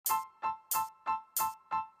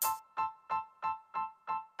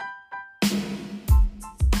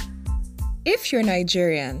If you're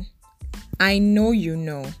Nigerian, I know you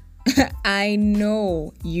know. I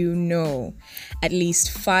know you know at least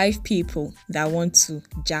 5 people that want to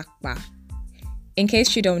jackpot. In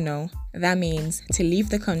case you don't know, that means to leave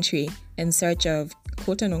the country in search of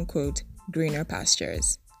quote unquote greener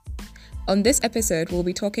pastures. On this episode, we'll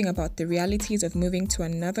be talking about the realities of moving to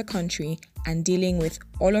another country and dealing with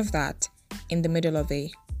all of that in the middle of a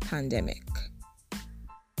pandemic.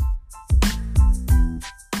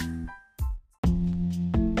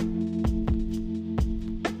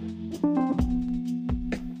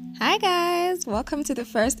 Hi guys, welcome to the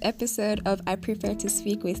first episode of I Prefer to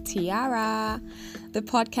Speak with Tiara, the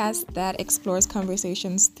podcast that explores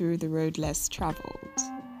conversations through the road less traveled.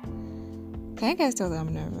 Can you guys tell that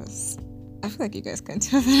I'm nervous? I feel like you guys can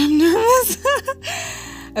tell that I'm nervous.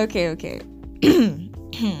 Okay.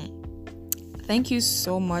 Thank you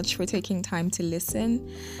so much for taking time to listen,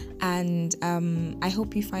 and I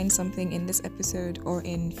hope you find something in this episode or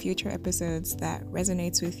in future episodes that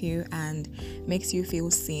resonates with you and makes you feel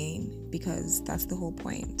seen, because that's the whole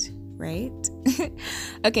point, right?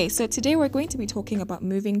 Okay, so today we're going to be talking about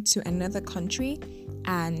moving to another country,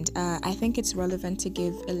 and I think it's relevant to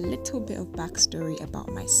give a little bit of backstory about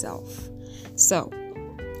myself. So,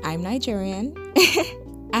 I'm Nigerian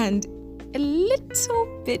and a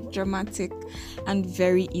little bit dramatic and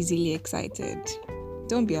very easily excited.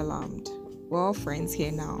 Don't be alarmed. We're all friends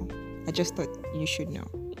here now. I just thought you should know.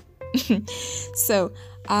 So,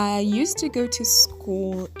 I used to go to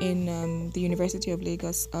school in the University of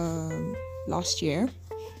Lagos last year,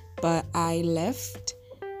 but I left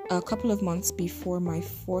a couple of months before my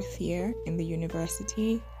 4th year in the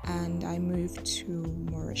university, and I moved to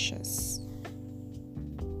Mauritius.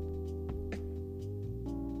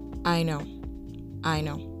 I know.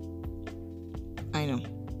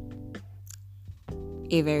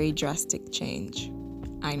 A very drastic change.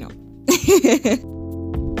 I know.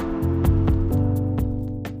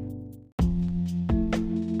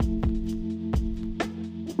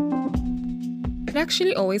 I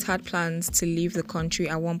actually always had plans to leave the country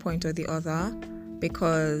at one point or the other,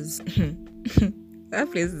 because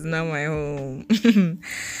that place is not my home.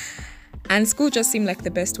 And school just seemed like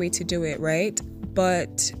the best way to do it, right?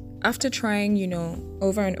 But after trying,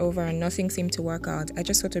 over and over and nothing seemed to work out, I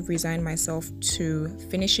just sort of resigned myself to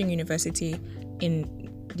finishing university in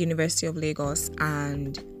the University of Lagos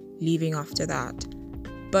and leaving after that.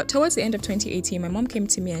 But towards the end of 2018, my mom came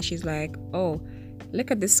to me and she's like, "Oh,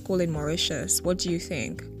 look at this school in Mauritius. What do you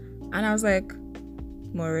think?" And I was like,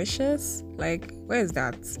 "Mauritius? Like, where is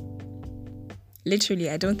that?"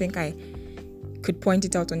 Literally, I don't think I could point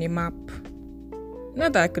it out on a map.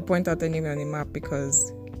 Not that I could point out anywhere on the map,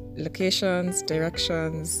 because locations,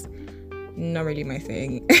 directions, not really my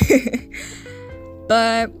thing.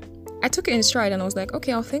 But I took it in stride and I was like,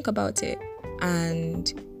 okay, I'll think about it.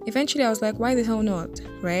 And eventually I was like, why the hell not,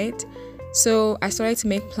 right? So I started to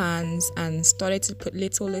make plans and started to put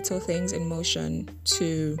little things in motion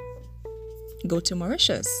to go to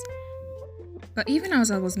Mauritius. But even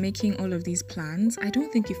as I was making all of these plans, I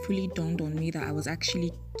don't think it fully dawned on me that I was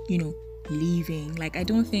actually, leaving. Like, I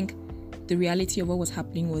don't think the reality of what was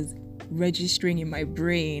happening was registering in my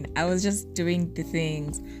brain. I was just doing the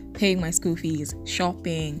things, paying my school fees,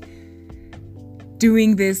 shopping,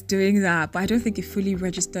 doing this, doing that. But I don't think it fully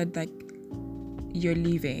registered like you're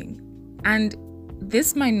leaving. And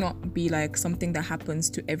this might not be like something that happens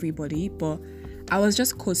to everybody, but I was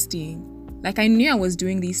just coasting. Like, I knew I was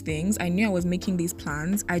doing these things. I knew I was making these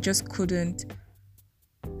plans. I just couldn't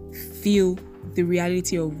feel the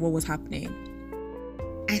reality of what was happening.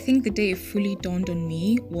 I think the day it fully dawned on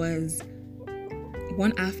me was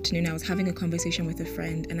one afternoon. I was having a conversation with a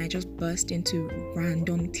friend and I just burst into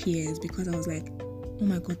random tears because I was like, oh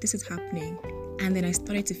my God, this is happening. And then I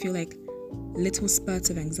started to feel like little spurts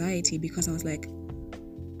of anxiety because I was like,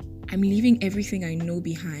 I'm leaving everything I know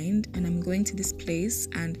behind and I'm going to this place,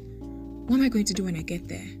 and what am I going to do when I get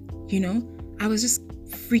there? I was just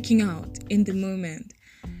freaking out in the moment.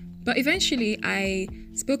 But eventually I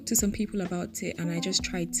spoke to some people about it and I just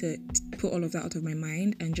tried to put all of that out of my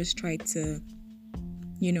mind and just tried to,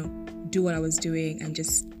 do what I was doing and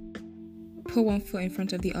just put one foot in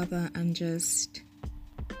front of the other and just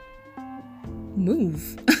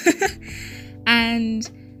move. And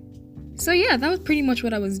so yeah, that was pretty much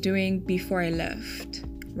what I was doing before I left,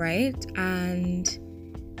 right? And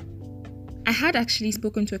I had actually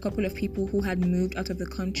spoken to a couple of people who had moved out of the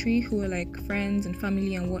country, who were like friends and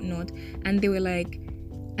family and whatnot, and they were like,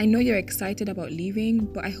 I know you're excited about leaving,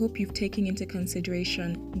 but I hope you've taken into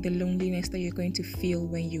consideration the loneliness that you're going to feel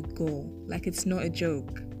when you go. Like, it's not a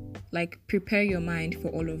joke. Like, prepare your mind for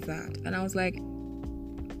all of that. And I was like,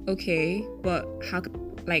 okay, but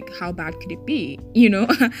how bad could it be?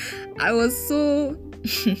 I was so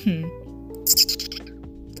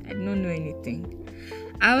I don't know anything.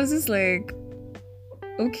 I was just like,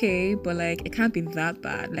 okay, but like it can't be that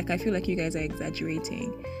bad. Like I feel like you guys are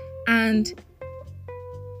exaggerating. And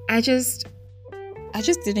I just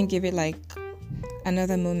didn't give it like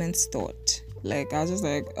another moment's thought. Like I was just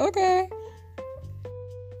like, okay.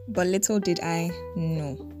 But little did I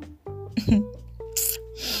know.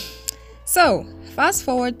 So, fast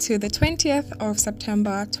forward to the 20th of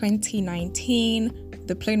September 2019.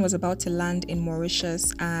 The plane was about to land in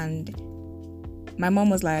Mauritius and my mom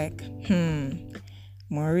was like,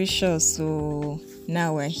 Mauritius, so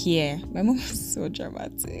now we're here. My mom was so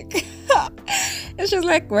dramatic. It's just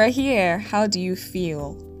like, we're here. How do you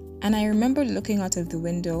feel? And I remember looking out of the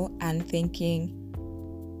window and thinking,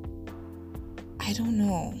 I don't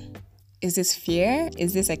know. Is this fear?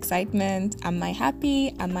 Is this excitement? Am I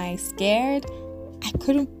happy? Am I scared? I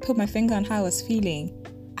couldn't put my finger on how I was feeling.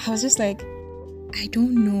 I was just like, I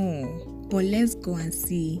don't know, but let's go and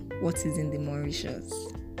see what is in the Mauritius,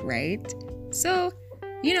 right? So,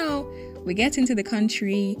 we get into the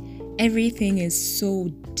country. Everything is so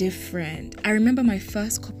different. I remember my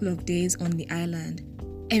first couple of days on the island.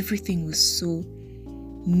 Everything was so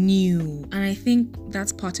new. And I think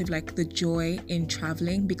that's part of like the joy in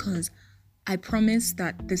traveling, because I promise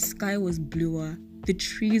that the sky was bluer, the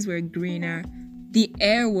trees were greener, the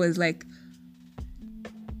air was like,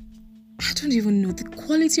 I don't even know, the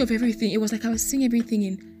quality of everything. It was like I was seeing everything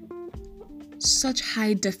in such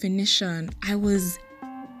high definition. I was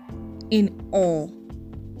in awe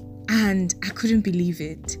and I couldn't believe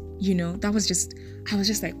it. I was just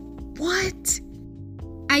like, what?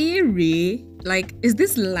 Are you real? Like, is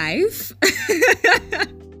this life?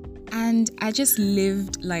 And I just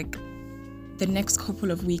lived like the next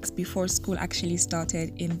couple of weeks before school actually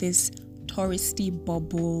started in this touristy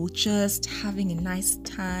bubble, just having a nice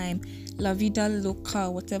time. La vida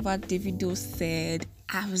loca, whatever Davido said.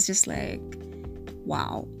 I was just like,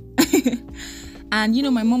 wow. And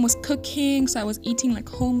my mom was cooking, so I was eating like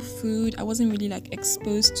home food. I wasn't really like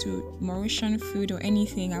exposed to Mauritian food or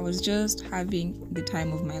anything. I was just having the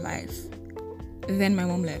time of my life. Then my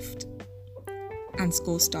mom left and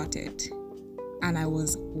school started. And I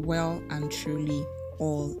was well and truly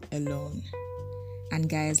all alone. And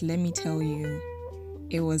guys, let me tell you,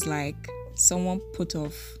 it was like someone put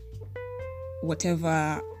off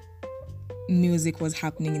whatever music was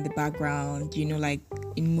happening in the background, like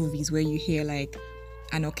in movies where you hear like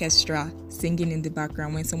an orchestra singing in the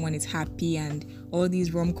background when someone is happy, and all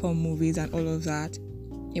these rom-com movies and all of that.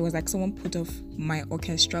 It was like someone put off my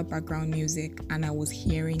orchestra background music and I was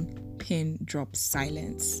hearing pin drop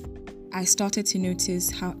silence. I started to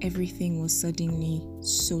notice how everything was suddenly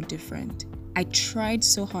so different. I tried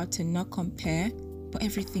so hard to not compare, but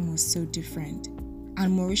everything was so different.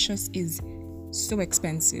 And Mauritius is so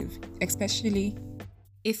expensive, especially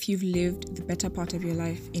if you've lived the better part of your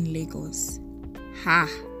life in Lagos. Ha!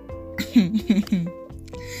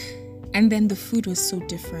 And then the food was so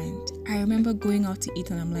different. I remember going out to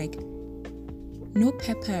eat and I'm like, no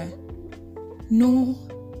pepper. No,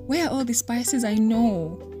 where are all the spices I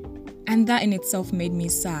know? And that in itself made me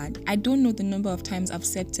sad. I don't know the number of times I've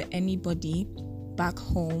said to anybody back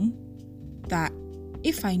home that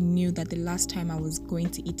if I knew that the last time I was going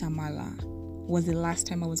to eat amala was the last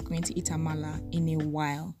time I was going to eat amala in a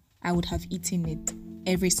while, I would have eaten it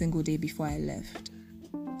every single day before I left.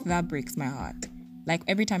 That breaks my heart. Like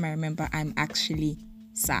every time I remember, I'm actually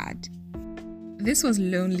sad. This was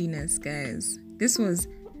loneliness, guys. This was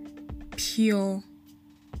pure,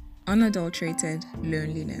 unadulterated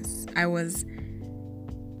loneliness. I was,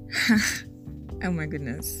 oh my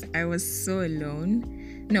goodness, I was so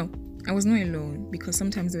alone. No, I was not alone because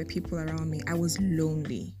sometimes there were people around me. I was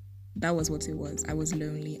lonely. That was what it was. I was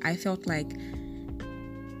lonely. I felt like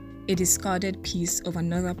a discarded piece of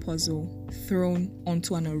another puzzle thrown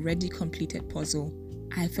onto an already completed puzzle.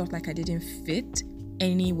 I felt like I didn't fit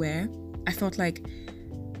anywhere. I felt like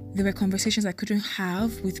there were conversations I couldn't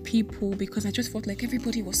have with people because I just felt like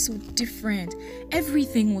everybody was so different.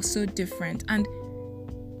 Everything was so different, and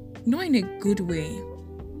not in a good way.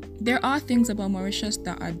 There are things about Mauritius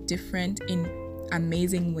that are different in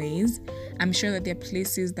amazing ways. I'm sure that there are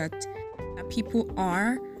places that people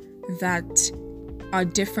are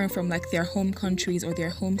different from like their home countries or their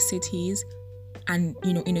home cities, and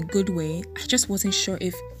in a good way. I just wasn't sure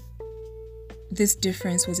if this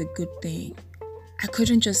difference was a good thing. I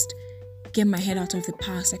couldn't just get my head out of the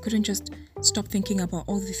past. I couldn't just stop thinking about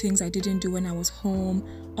all the things I didn't do when I was home,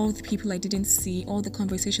 all the people I didn't see, all the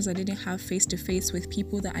conversations I didn't have face to face with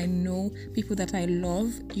people that I know, people that I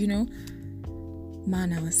love, you know.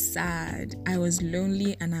 Man, I was sad. I was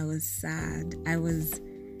lonely and I was sad.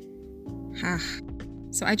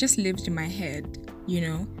 So I just lived in my head, you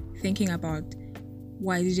know, thinking about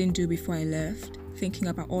what I didn't do before I left, thinking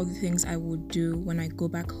about all the things I would do when I go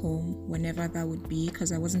back home, whenever that would be,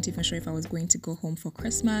 because I wasn't even sure if I was going to go home for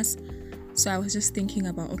Christmas. So I was just thinking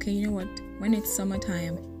about, okay, you know what, when it's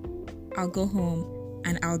summertime, I'll go home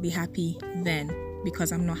and I'll be happy then,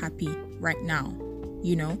 because I'm not happy right now,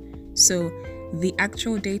 you know. So the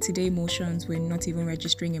actual day-to-day emotions were not even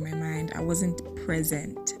registering in my mind. I wasn't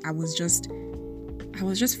present. I was just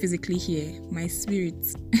physically here. My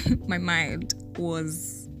spirit, my mind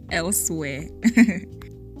was elsewhere.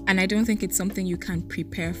 And I don't think it's something you can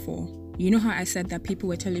prepare for. You know how I said that people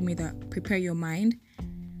were telling me that prepare your mind?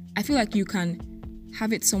 I feel like you can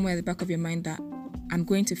have it somewhere at the back of your mind that I'm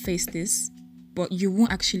going to face this, but you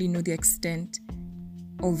won't actually know the extent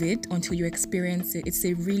of it until you experience it. It's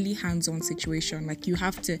a really hands-on situation. Like you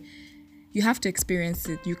have to experience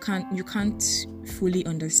it. You can't fully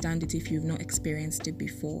understand it if you've not experienced it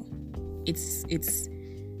before. It's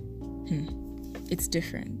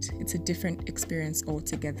different. It's a different experience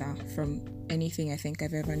altogether from anything I think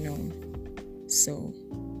I've ever known. So,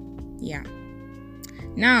 yeah.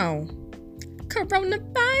 Now,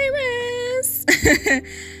 coronavirus.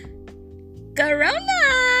 Corona.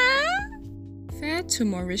 Fair to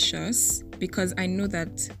Mauritius, because I know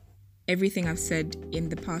that everything I've said in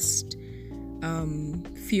the past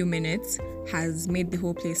few minutes has made the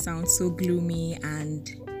whole place sound so gloomy and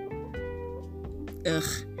ugh.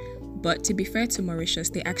 But to be fair to Mauritius,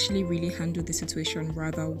 they actually really handled the situation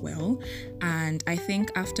rather well. And I think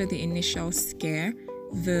after the initial scare,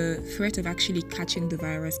 the threat of actually catching the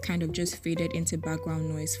virus kind of just faded into background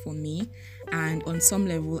noise for me. And on some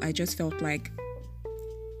level, I just felt like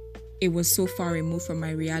it was so far removed from my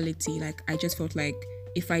reality. Like, I just felt like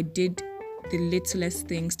if I did the littlest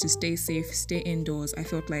things to stay safe, stay indoors, I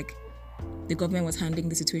felt like the government was handling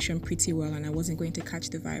the situation pretty well and I wasn't going to catch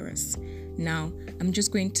the virus. Now, I'm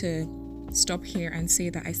just going to stop here and say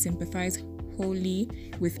that I sympathize wholly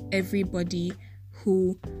with everybody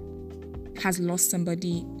who has lost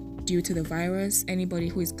somebody due to the virus, anybody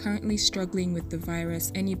who is currently struggling with the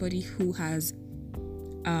virus, anybody who has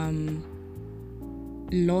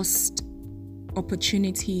lost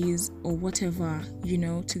opportunities or whatever, you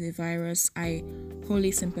know, to the virus. I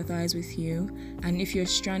wholly sympathize with you. And if you're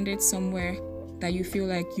stranded somewhere that you feel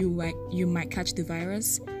like you might catch the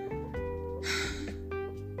virus,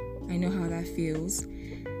 I know how that feels.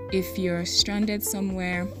 If you're stranded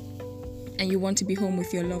somewhere and you want to be home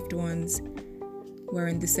with your loved ones, we're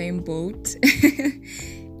in the same boat.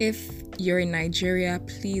 If you're in Nigeria,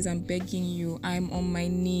 please, I'm begging you, I'm on my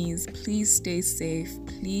knees. Please stay safe.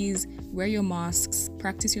 Please wear your masks,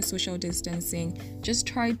 practice your social distancing. Just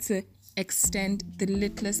try to extend the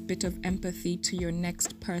littlest bit of empathy to your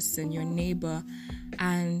next person, your neighbor,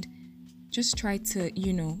 and just try to,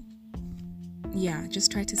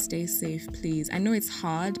 just try to stay safe, please. I know it's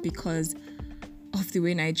hard because of the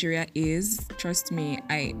way Nigeria is. Trust me,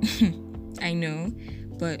 I know,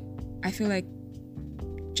 but I feel like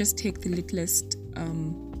just take the littlest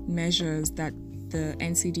measures that the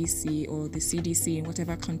NCDC or the CDC in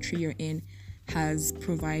whatever country you're in has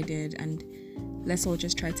provided, and let's all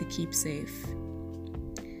just try to keep safe.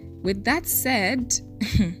 With that said,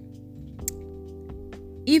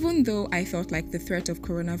 even though I felt like the threat of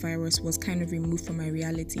coronavirus was kind of removed from my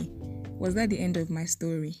reality, was that the end of my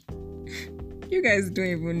story? You guys don't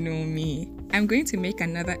even know me. I'm going to make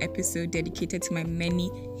another episode dedicated to my many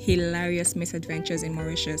hilarious misadventures in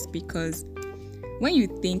Mauritius, because when you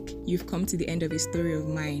think you've come to the end of a story of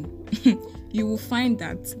mine, you will find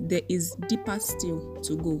that there is deeper still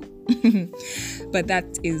to go. But that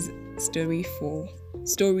is stories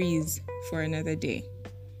for another day.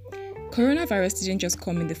 Coronavirus didn't just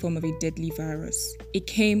come in the form of a deadly virus. It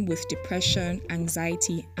came with depression,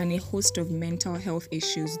 anxiety, and a host of mental health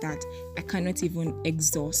issues that I cannot even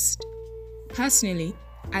exhaust. Personally,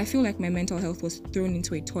 I feel like my mental health was thrown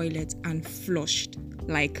into a toilet and flushed,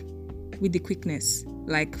 like with the quickness,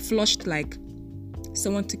 like flushed like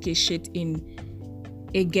someone took a shit in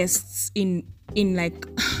a guest's in like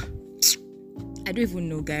I don't even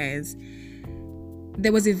know, guys.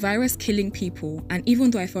 There was a virus killing people, and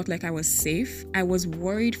even though I felt like I was safe, I was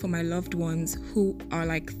worried for my loved ones who are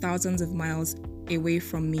like thousands of miles away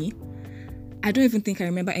from me. I don't even think I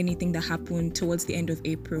remember anything that happened towards the end of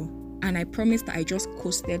April, and I promise that I just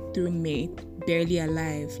coasted through May barely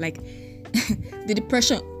alive. Like, the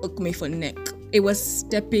depression took me for neck. It was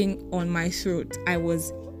stepping on my throat.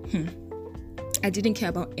 I didn't care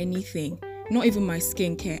about anything, not even my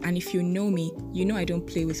skincare. And if you know me, you know I don't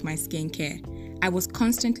play with my skincare. I was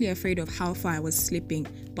constantly afraid of how far I was slipping,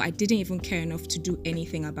 but I didn't even care enough to do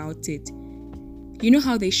anything about it. You know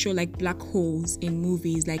how they show like black holes in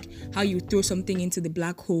movies, like how you throw something into the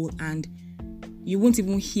black hole and you won't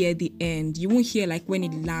even hear the end. You won't hear like when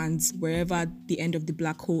it lands wherever the end of the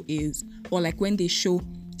black hole is, or like when they show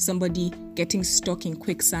somebody getting stuck in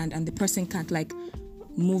quicksand and the person can't like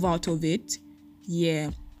move out of it. Yeah,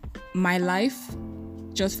 my life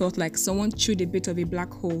just felt like someone chewed a bit of a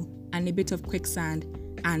black hole and a bit of quicksand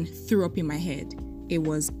and threw up in my head. It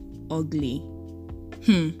was ugly.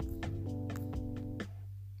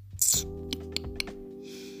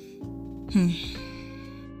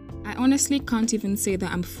 I honestly can't even say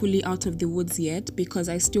that I'm fully out of the woods yet because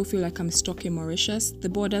I still feel like I'm stuck in Mauritius. The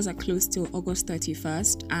borders are closed till August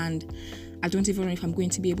 31st and I don't even know if I'm going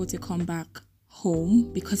to be able to come back home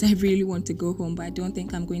because I really want to go home, but I don't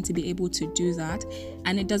think I'm going to be able to do that.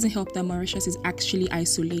 And it doesn't help that Mauritius is actually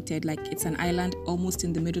isolated, like it's an island almost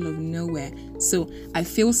in the middle of nowhere. So I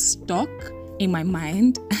feel stuck in my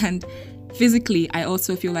mind, and physically I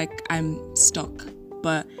also feel like I'm stuck.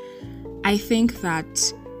 But I think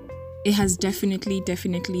that it has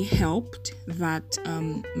definitely helped that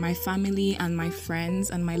my family and my friends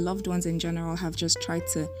and my loved ones in general have just tried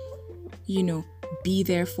to, be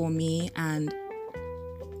there for me and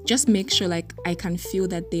just make sure like I can feel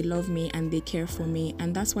that they love me and they care for me.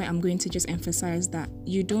 And that's why I'm going to just emphasize that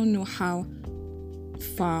you don't know how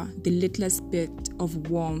far the littlest bit of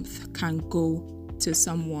warmth can go to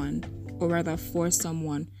someone, or rather for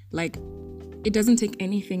someone. Like, it doesn't take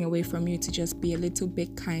anything away from you to just be a little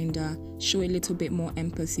bit kinder, show a little bit more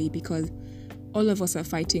empathy, because all of us are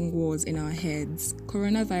fighting wars in our heads.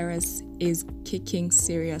 Coronavirus is kicking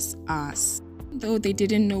serious ass. Though they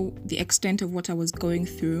didn't know the extent of what I was going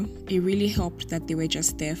through, it really helped that they were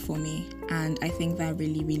just there for me. And I think that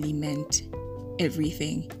really meant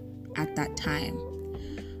everything at that time.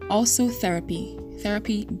 Also, therapy.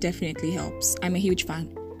 Therapy definitely helps. I'm a huge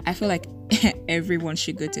fan. I feel like everyone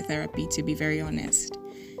should go to therapy, to be very honest.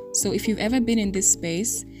 So if you've ever been in this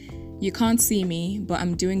space, you can't see me, but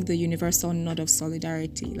I'm doing the universal nod of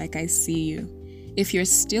solidarity, like I see you. If you're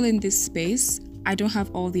still in this space, I don't have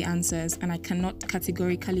all the answers and I cannot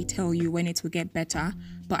categorically tell you when it will get better,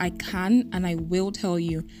 but I can and I will tell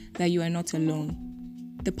you that you are not alone.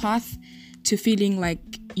 The path to feeling like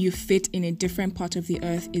you fit in a different part of the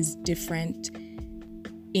earth is different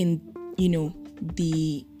in,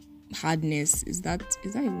 the hardness. Is that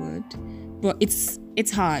a word? But it's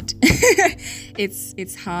hard.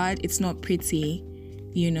 it's hard. It's not pretty,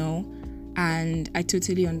 and I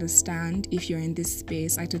totally understand if you're in this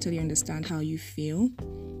space. I totally understand how you feel.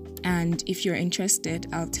 And if you're interested,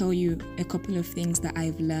 I'll tell you a couple of things that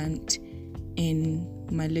I've learned in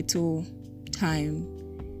my little time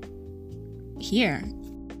here.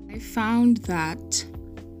 I found that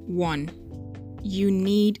 1, you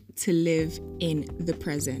need to live in the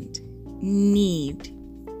present. Need,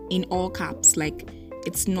 in all caps, like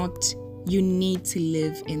it's not, you need to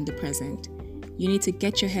live in the present. You need to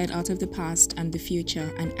get your head out of the past and the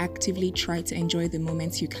future and actively try to enjoy the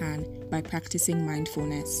moments you can by practicing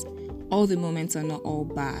mindfulness. All the moments are not all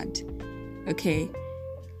bad, okay?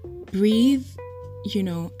 Breathe,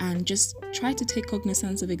 and just try to take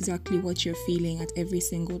cognizance of exactly what you're feeling at every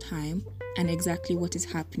single time and exactly what is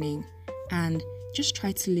happening, and just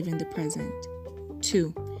try to live in the present.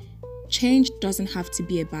 2, change doesn't have to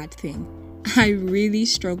be a bad thing. I really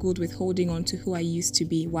struggled with holding on to who I used to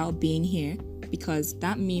be while being here, because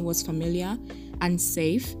that me was familiar and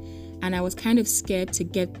safe, and I was kind of scared to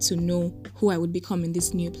get to know who I would become in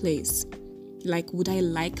this new place. Like, would I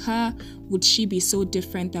like her? Would she be so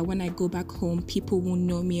different that when I go back home, people won't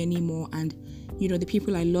know me anymore, and the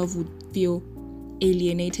people I love would feel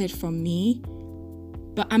alienated from me?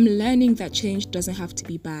 But I'm learning that change doesn't have to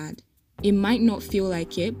be bad. It might not feel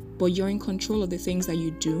like it, but you're in control of the things that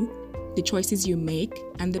you do, the choices you make,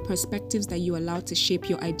 and the perspectives that you allow to shape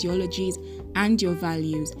your ideologies and your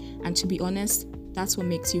values. And to be honest, that's what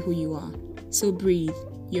makes you who you are. So breathe,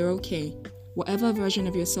 you're okay. Whatever version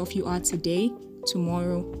of yourself you are today,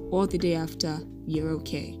 tomorrow, or the day after, you're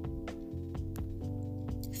okay.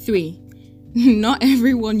 3, not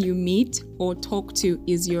everyone you meet or talk to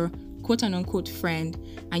is your quote-unquote friend,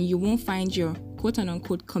 and you won't find your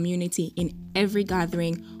quote-unquote community in every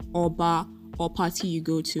gathering or bar or party you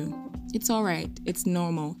go to. It's alright, it's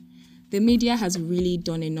normal. The media has really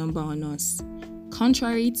done a number on us.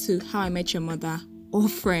 Contrary to How I Met Your Mother or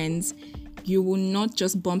Friends, You will not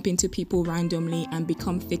just bump into people randomly and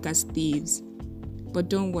become thick as thieves. But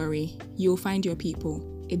don't worry, you'll find your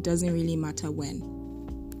people. It doesn't really matter when.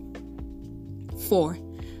 4.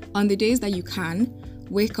 On the days that you can,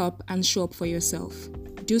 wake up and show up for yourself.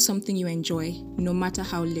 Do something you enjoy, no matter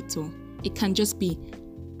how little. It can just be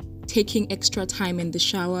taking extra time in the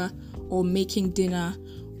shower, or making dinner,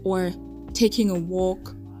 or taking a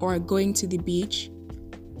walk, or going to the beach.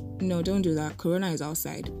 No, don't do that. Corona is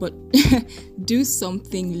outside. But do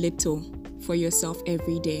something little for yourself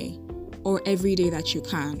every day, or every day that you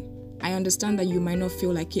can. I understand that you might not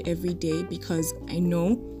feel like it every day, because I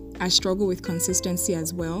know I struggle with consistency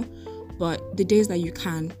as well. But the days that you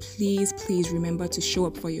can, please remember to show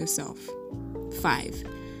up for yourself. 5.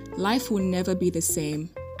 Life will never be the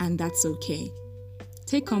same, and that's okay.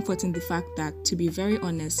 Take comfort in the fact that, to be very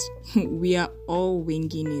honest, we are all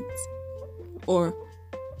winging it. Or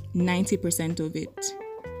 90% of it.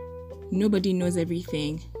 Nobody knows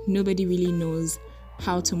everything. Nobody really knows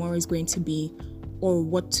how tomorrow is going to be or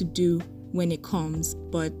what to do when it comes.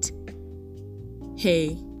 But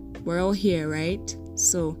hey, we're all here, right?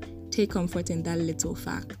 So take comfort in that little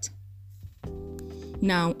fact.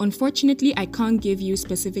 Now, unfortunately, I can't give you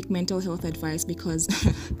specific mental health advice because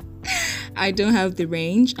I don't have the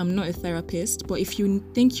range. I'm not a therapist, but if you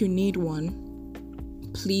think you need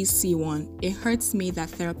one, please see one. It hurts me that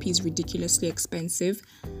therapy is ridiculously expensive,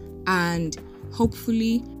 and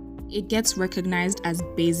hopefully it gets recognized as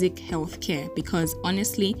basic healthcare, because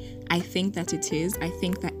honestly, I think that it is. I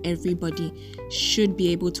think that everybody should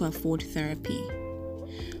be able to afford therapy.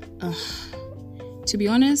 To be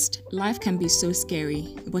honest, life can be so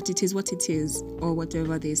scary, but it is what it is, or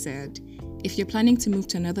whatever they said. If you're planning to move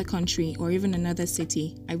to another country or even another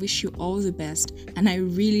city, I wish you all the best, and I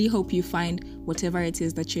really hope you find whatever it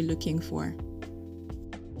is that you're looking for.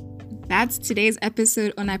 That's today's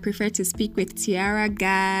episode on I Prefer to Speak with Tiara,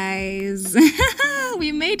 guys.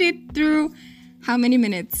 We made it through how many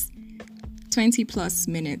minutes? 20 plus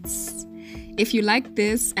minutes. If you like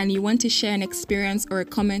this and you want to share an experience or a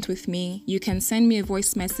comment with me, you can send me a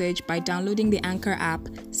voice message by downloading the Anchor app,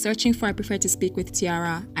 searching for I Prefer to Speak with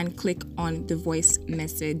Tiara, and click on the voice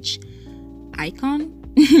message icon.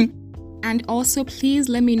 And also, please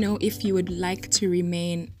let me know if you would like to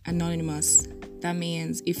remain anonymous. That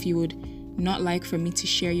means if you would not like for me to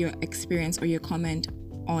share your experience or your comment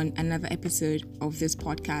on another episode of this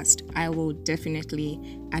podcast, I will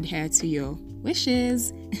definitely adhere to your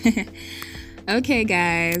wishes. Okay,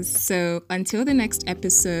 guys, so until the next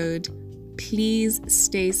episode, please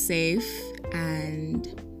stay safe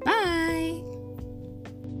and